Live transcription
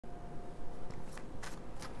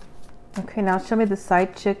Okay, now show me the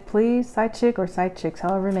side chick, please. Side chick or side chicks,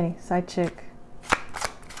 however many. Side chick.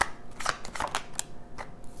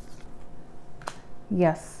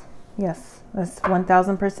 Yes, yes, that's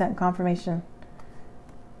 1000% confirmation.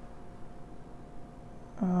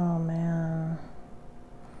 Oh man,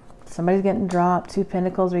 somebody's getting dropped. 2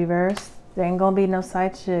 Pentacles reversed. There ain't gonna be no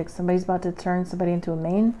side chick. Somebody's about to turn somebody into a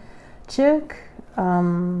main chick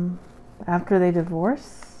after they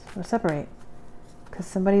divorce or separate, because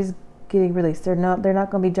somebody's getting released. They're not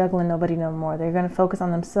gonna be juggling nobody no more. They're gonna focus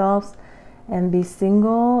on themselves and be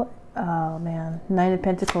single. Oh man, 9 of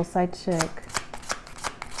Pentacles, side chick.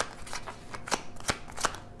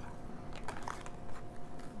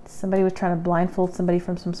 Somebody was trying to blindfold somebody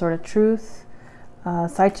from some sort of truth.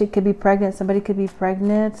 Side chick could be pregnant. Somebody could be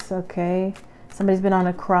pregnant. Okay. Somebody's been on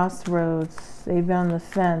a crossroads. They've been on the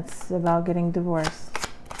fence about getting divorced.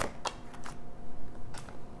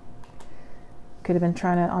 Could have been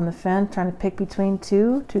on the fence, trying to pick between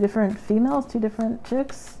two different females, 2 different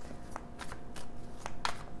chicks.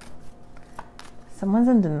 Someone's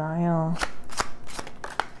in denial.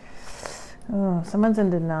 Oh, someone's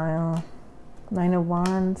in denial. 9 of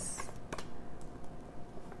Wands.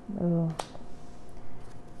 Oh.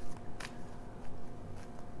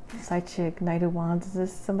 Side chick, Knight of Wands. Is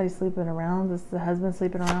this somebody sleeping around? Is the husband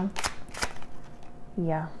sleeping around?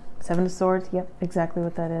 Yeah. 7 of Swords. Yep, exactly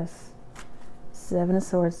what that is. 7 of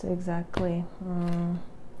Swords, exactly.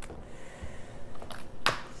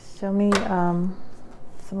 Show me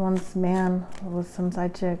someone's man with some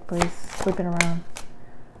side chick, please. Sleeping around.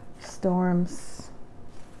 Storms.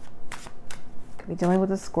 Could be dealing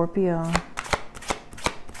with a Scorpio.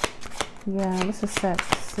 Yeah, this is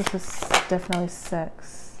sex. This is definitely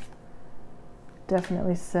sex.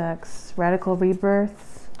 Definitely sex. Radical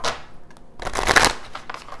rebirth.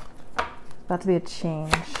 About to be a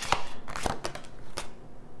change.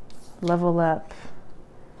 Level up.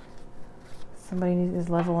 Somebody is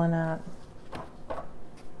leveling up.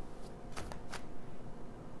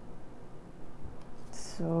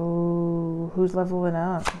 So, who's leveling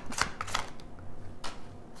up?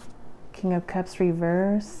 King of Cups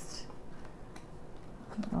reversed.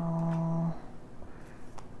 Oh,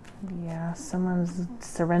 yeah, someone's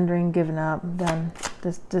surrendering, giving up, done.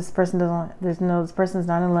 This person doesn't. This person's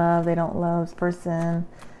not in love. They don't love this person.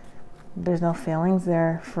 There's no feelings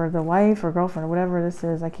there for the wife or girlfriend or whatever this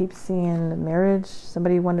is. I keep seeing marriage.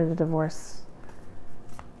 Somebody wanted a divorce.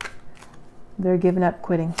 They're giving up,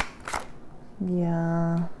 quitting.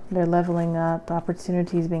 Yeah, they're leveling up.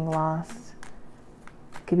 Opportunities being lost.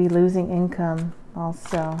 Could be losing income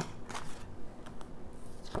also.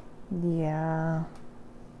 Yeah.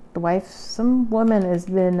 The wife, some woman has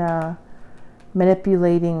been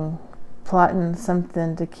manipulating, plotting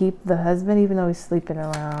something to keep the husband even though he's sleeping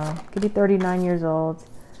around. Could be 39 years old.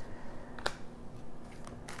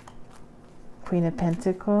 Queen of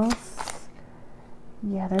Pentacles.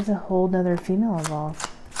 Yeah, there's a whole nother female involved.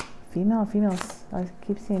 Females. I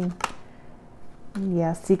keep seeing.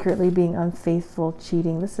 Yeah, secretly being unfaithful,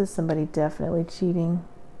 cheating. This is somebody definitely cheating,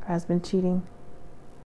 has been cheating.